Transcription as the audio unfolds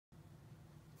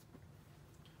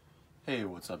Hey,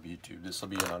 what's up YouTube? This will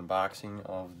be an unboxing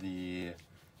of the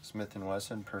Smith &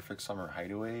 Wesson Perfect Summer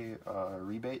Hideaway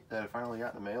rebate that I finally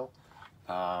got in the mail.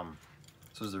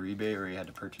 This was the rebate where you had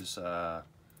to purchase a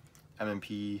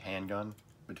M&P handgun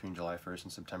between July 1st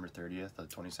and September 30th of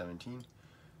 2017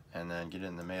 and then get it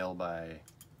in the mail by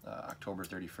October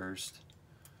 31st.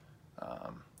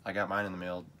 I got mine in the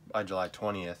mail by July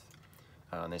 20th.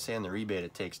 And they say in the rebate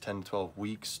it takes 10 to 12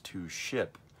 weeks to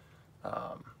ship.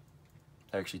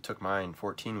 I actually took mine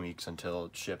 14 weeks until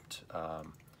it shipped.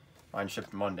 Mine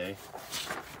shipped Monday,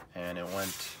 and it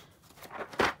went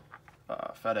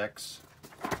FedEx.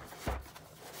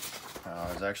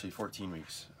 It was actually 14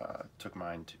 weeks. Took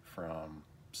mine from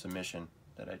submission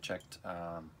that I checked.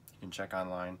 You can check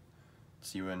online,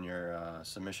 see when your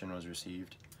submission was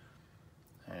received,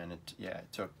 and it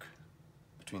took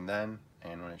between then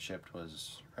and when it shipped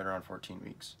was right around 14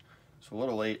 weeks. So a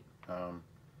little late.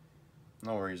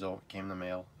 No worries though, it came in the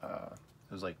mail. It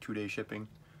was like 2-day shipping.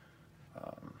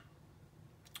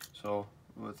 So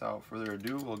without further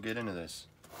ado, we'll get into this.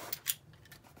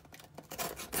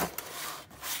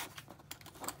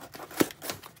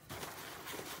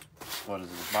 What is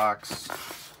this box?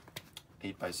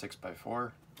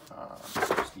 8x6x4.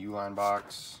 Just a U-line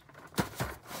box.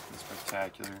 Nothing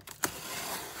spectacular.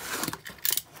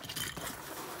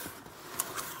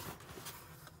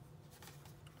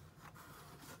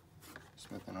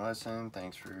 Smith & Wesson,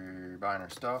 thanks for buying our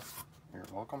stuff. You're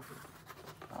welcome.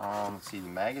 Let's see the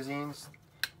magazines.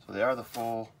 So they are the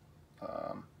full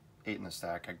 8 in the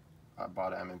stack. I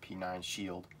bought an M&P 9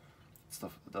 Shield. It's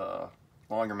the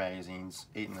longer magazines,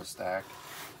 8 in the stack.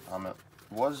 It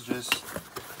was just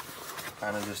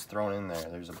kind of just thrown in there.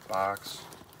 There's a box.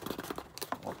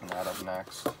 Open that up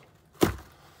next.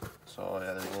 So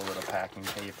yeah, there's a little bit of packing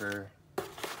paper.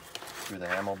 Threw the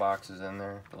ammo boxes in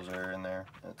there. Those are in there.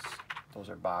 Those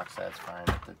are boxed, that's fine.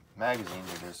 But the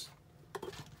magazines are just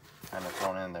kind of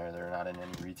thrown in there. They're not in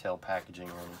any retail packaging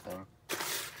or anything.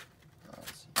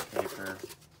 Let's see, paper,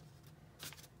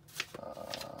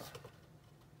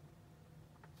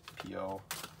 PO.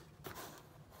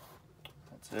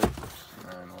 That's it.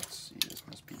 And then let's see, this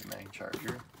must be the mag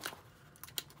charger.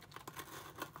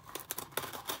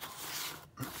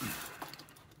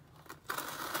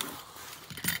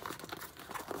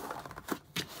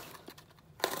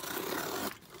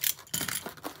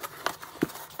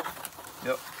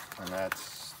 Yep, and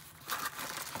that's,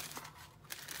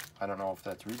 I don't know if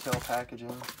that's retail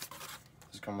packaging.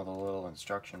 Just come with a little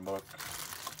instruction book.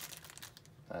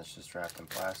 That's just wrapped in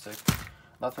plastic.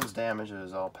 Nothing's damaged, it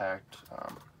is all packed.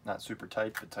 Not super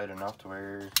tight, but tight enough to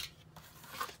where it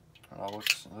all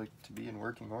looks like to be in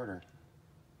working order.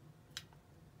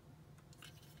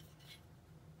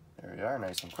 There we are,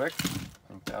 nice and quick. I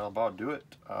think that'll about do it.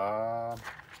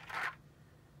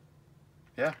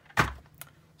 Yeah,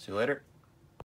 see you later.